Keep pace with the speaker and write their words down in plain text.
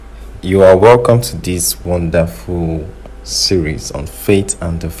You are welcome to this wonderful series on faith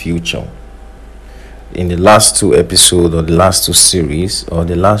and the future. In the last two episodes, or the last two series, or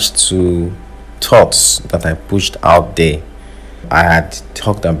the last two thoughts that I pushed out there, I had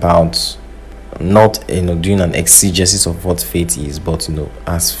talked about not doing an exegesis of what faith is, but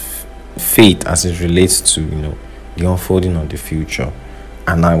as faith as it relates to the unfolding of the future.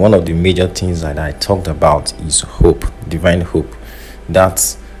 And one of the major things that I talked about is hope, divine hope,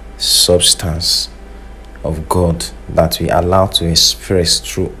 that substance of God that we allow to express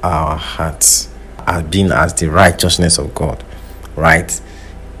through our hearts as being as the righteousness of God, right?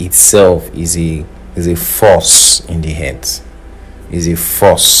 Itself is a force in the head, is a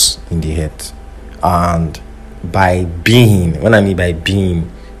force in the head. And by being, when I mean by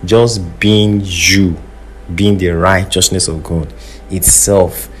being, just being you, being the righteousness of God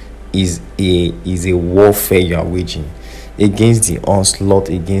itself is a warfare you are waging against the onslaught,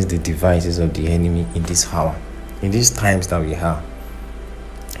 against the devices of the enemy in this hour, in these times that we have.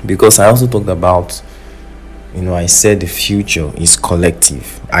 Because I also talked about, I said the future is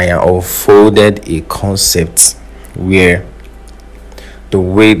collective. I unfolded a concept where the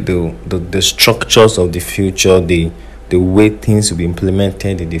way the structures of the future, the way things will be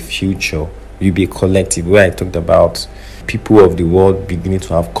implemented in the future will be collective, where I talked about people of the world beginning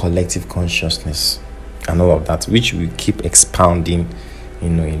to have collective consciousness and all of that, which we keep expounding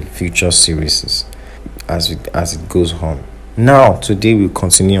in future series as it goes on. Now today we'll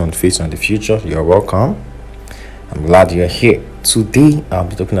continue on faith and the future. You're welcome. I'm glad you're here. Today I'll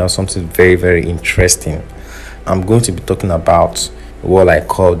be talking about something very, very interesting. I'm going to be talking about what I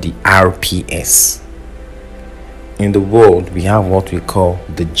call the RPS. In the world, we have what we call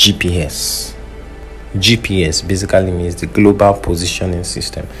the GPS. GPS basically means the global positioning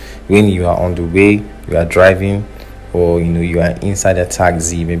system. When you are on the way, you are driving, or you are inside a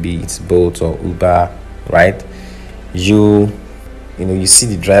taxi, maybe it's Bolt or Uber, right? You see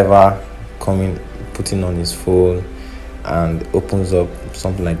the driver coming, putting on his phone and opens up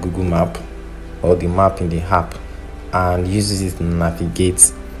something like Google Map or the map in the app and uses it to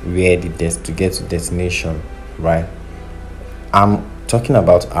navigate to get to destination, right? I'm talking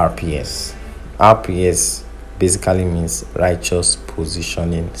about RPS. RPS basically means righteous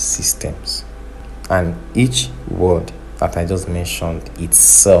positioning systems. And each word that I just mentioned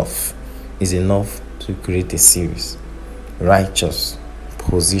itself is enough to create a series. Righteous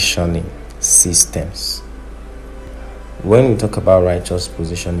positioning systems. When we talk about righteous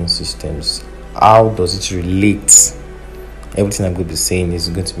positioning systems, how does it relate? Everything I'm going to be saying is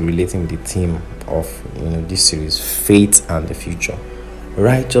going to be relating with the theme of this series, faith and the future.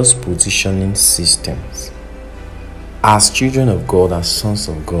 Righteous positioning systems. As children of God, as sons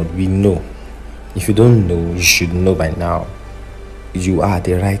of God, we know. If you don't know, you should know by now. You are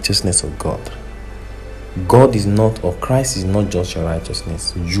the righteousness of God. God is not, or Christ is not just your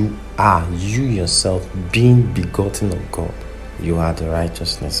righteousness. You yourself, being begotten of God. You are the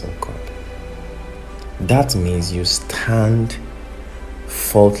righteousness of God. That means you stand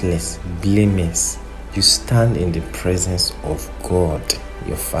faultless, blameless. You stand in the presence of God,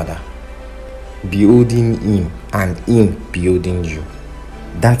 your Father, beholding Him and Him beholding you.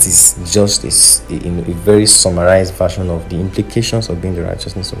 That is just a very summarized version of the implications of being the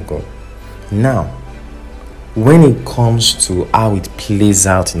righteousness of God. Now, when it comes to how it plays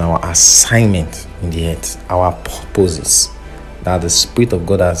out in our assignment in the earth, our purposes that the Spirit of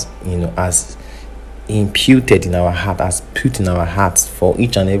God has imputed in our heart, has put in our hearts for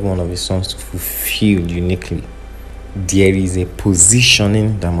each and every one of His sons to fulfill uniquely, there is a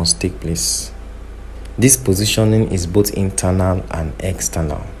positioning that must take place. This positioning is both internal and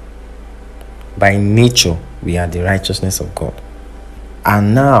external. By nature, we are the righteousness of God.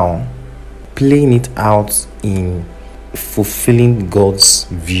 And now, playing it out in fulfilling God's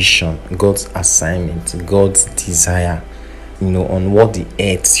vision, God's assignment, God's desire, on what the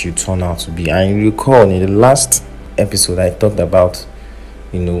earth should turn out to be. And you recall in the last episode I talked about,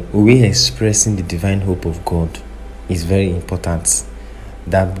 we expressing the divine hope of God is very important.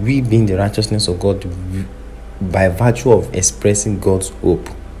 That we being the righteousness of God, by virtue of expressing God's hope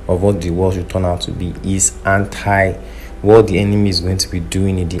of what the world should turn out to be, is anti what the enemy is going to be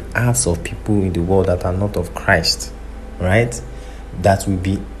doing in the hearts of people in the world that are not of Christ, right? That will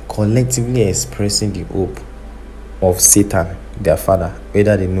be collectively expressing the hope of Satan, their father,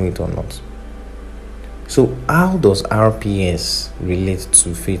 whether they know it or not. So how does RPS relate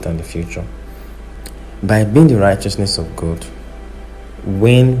to faith and the future? By being the righteousness of God,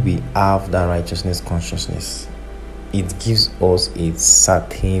 when we have that righteousness consciousness, it gives us it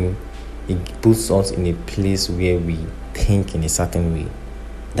puts us in a place where we think in a certain way.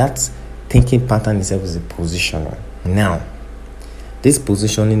 That thinking pattern itself is a positioning. Now, this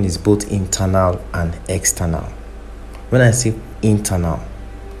positioning is both internal and external. When I say internal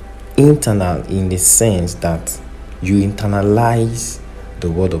in the sense that you internalize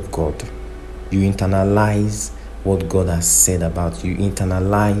the word of God. You internalize what God has said about you. You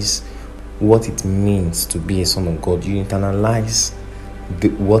internalize what it means to be a son of God. You internalize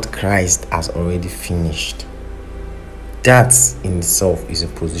what Christ has already finished. That in itself is a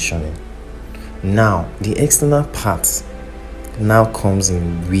positioning. Now, the external part now comes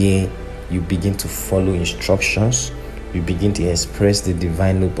in where you begin to follow instructions. You begin to express the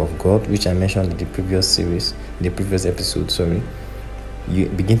divine hope of God, which I mentioned in the previous episode. You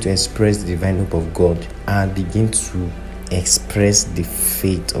begin to express the divine hope of God and begin to express the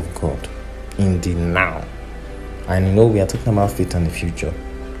faith of God in the now. And we are talking about faith and the future.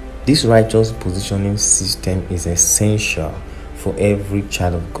 This righteous positioning system is essential for every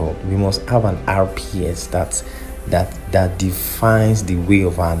child of God. We must have an RPS that defines the way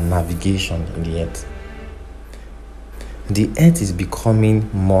of our navigation in the earth. The earth is becoming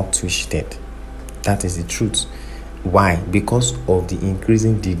more twisted. That is the truth. Why? Because of the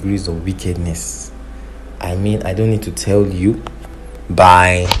increasing degrees of wickedness. I don't need to tell you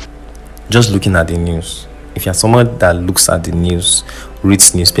by just looking at the news. If you're someone that looks at the news,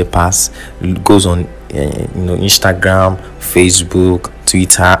 reads newspapers, goes on Instagram, Facebook,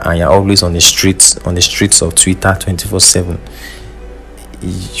 Twitter, and you're always on the streets of Twitter 24/7,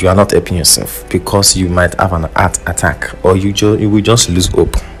 you are not helping yourself, because you might have an heart attack, or you will just lose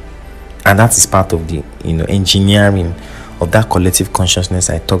hope. And that is part of the engineering of that collective consciousness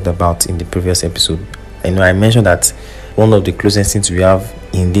I talked about in the previous episode. I mentioned that one of the closest things we have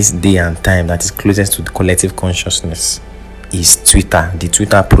in this day and time that is closest to the collective consciousness is Twitter, the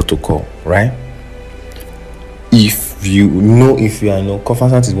Twitter protocol, right? If you are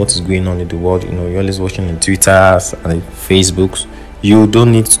conversant is what is going on in the world, you're always watching the Twitters and the Facebooks. You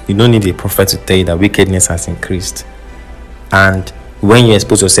don't need a prophet to tell you that wickedness has increased. And when you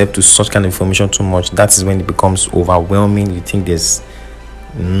expose yourself to such kind of information too much, that is when it becomes overwhelming. You think there's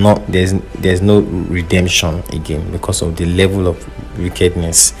no redemption again, because of the level of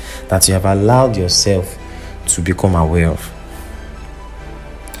wickedness that you have allowed yourself to become aware of.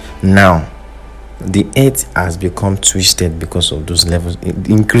 Now, the earth has become twisted because of those levels,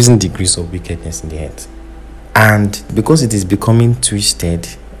 increasing degrees of wickedness in the earth. And because it is becoming twisted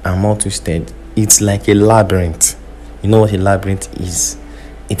and more twisted, it's like a labyrinth. You know what a labyrinth is?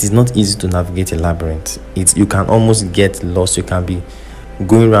 It is not easy to navigate a labyrinth. You can almost get lost. You can be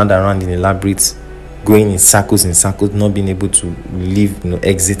going round and round in a labyrinth, going in circles, not being able to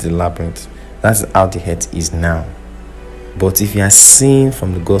exit the labyrinth. That's how the earth is now. But if you are seeing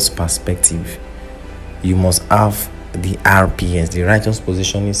from the God's perspective, you must have the RPS, the righteous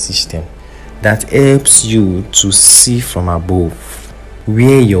positioning system, that helps you to see from above,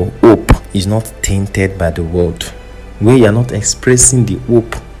 where your hope is not tainted by the world, where you are not expressing the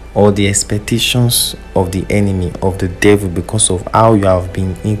hope or the expectations of the enemy, of the devil, because of how you have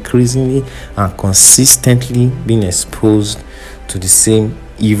been increasingly and consistently being exposed to the same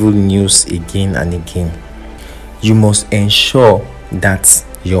evil news again and again. You must ensure that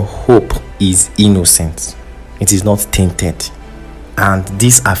your hope is innocent. It is not tainted. And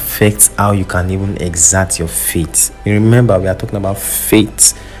this affects how you can even exert your faith. You remember, we are talking about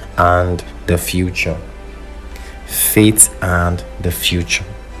faith and the future. Faith and the future.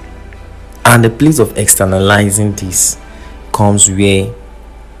 And the place of externalizing this comes where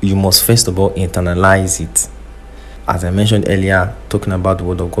you must first of all internalize it. As I mentioned earlier, talking about the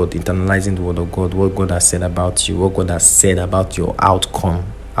word of God, internalizing the word of God, what God has said about you, what God has said about your outcome,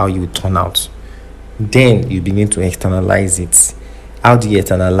 how you will turn out. Then you begin to externalize it. How do you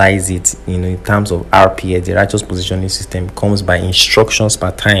externalize it? In terms of RPS, the righteous positioning system comes by instructions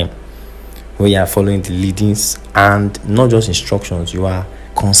per time, where you are following the leadings, and not just instructions, you are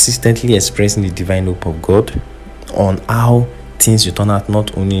consistently expressing the divine hope of God on how things will turn out,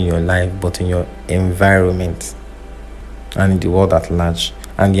 not only in your life but in your environment and in the world at large.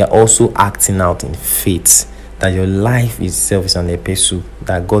 And you are also acting out in faith that your life itself is an epistle,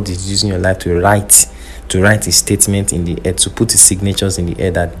 that God is using your life to write a statement in the earth, to put his signatures in the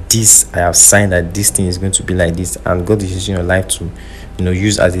air, that this I have signed, that this thing is going to be like this. And God is using your life to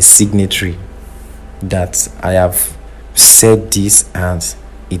use as a signatory, that I have said this and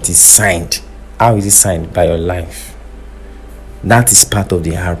it is signed. How is it signed? By your life. That is part of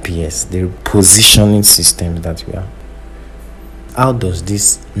the RPS, the positioning system that we are. How does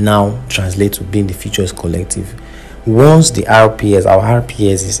this now translate to being the future is collective? Once our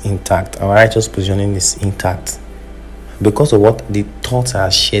RPS is intact, our righteous positioning is intact, because of what the thoughts I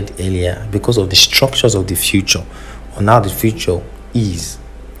shared earlier, because of the structures of the future, on how the future is,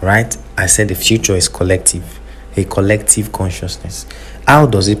 right? I said the future is collective, a collective consciousness. How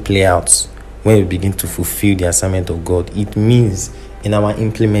does it play out when we begin to fulfill the assignment of God? It means in our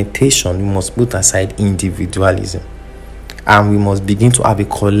implementation, we must put aside individualism, and we must begin to have a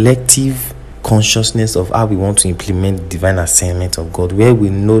collective consciousness of how we want to implement the divine assignment of God, where we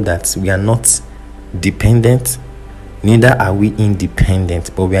know that we are not dependent, neither are we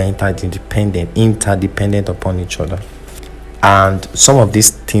independent, but we are interdependent upon each other. And some of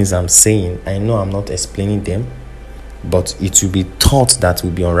these things I'm saying, I know I'm not explaining them, but it will be thoughts that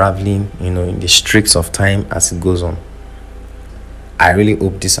will be unraveling, in the streaks of time as it goes on. I really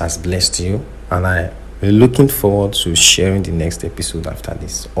hope this has blessed you, and I'm looking forward to sharing the next episode after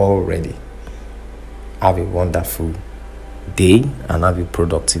this already. Have a wonderful day and have a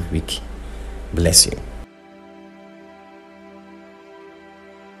productive week. Bless you.